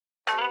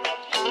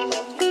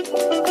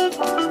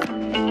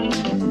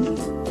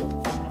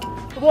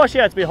The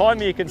washouts behind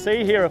me you can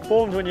see here are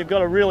formed when you've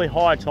got a really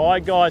high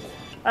tide, guys.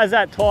 As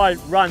that tide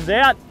runs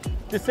out,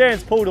 the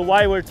sand's pulled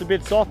away where it's a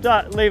bit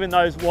softer, leaving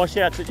those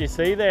washouts that you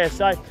see there.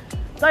 So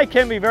they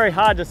can be very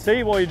hard to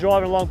see while you're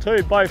driving along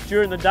too, both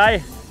during the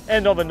day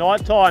and of a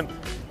night time.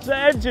 So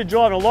as you're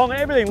driving along,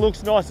 everything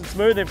looks nice and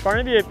smooth in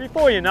front of you.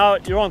 Before you know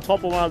it, you're on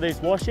top of one of these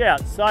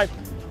washouts. So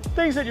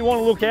things that you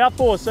want to look out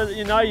for so that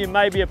you know you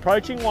may be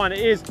approaching one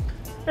is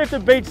if the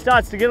beach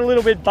starts to get a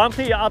little bit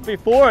bumpy up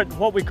before it,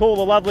 what we call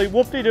the lovely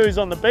whoop-de-doos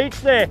on the beach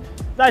there,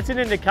 that's an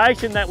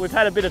indication that we've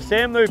had a bit of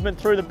sand movement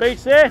through the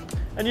beach there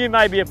and you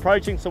may be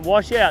approaching some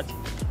washouts.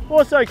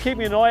 Also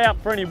keeping an eye out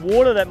for any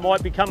water that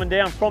might be coming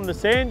down from the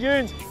sand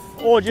dunes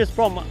or just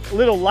from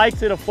little lakes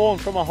that have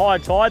formed from a high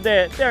tide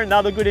there. They're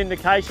another good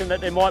indication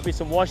that there might be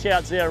some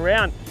washouts there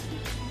around.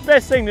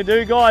 Best thing to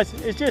do, guys,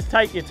 is just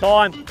take your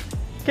time.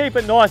 Keep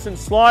it nice and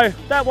slow.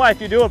 That way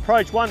if you do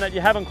approach one that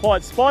you haven't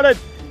quite spotted,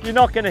 you're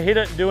not going to hit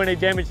it and do any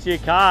damage to your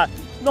car.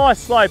 Nice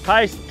slow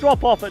pace,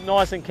 drop off it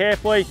nice and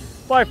carefully,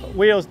 both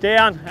wheels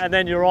down, and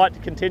then you're right to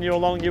continue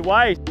along your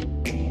way.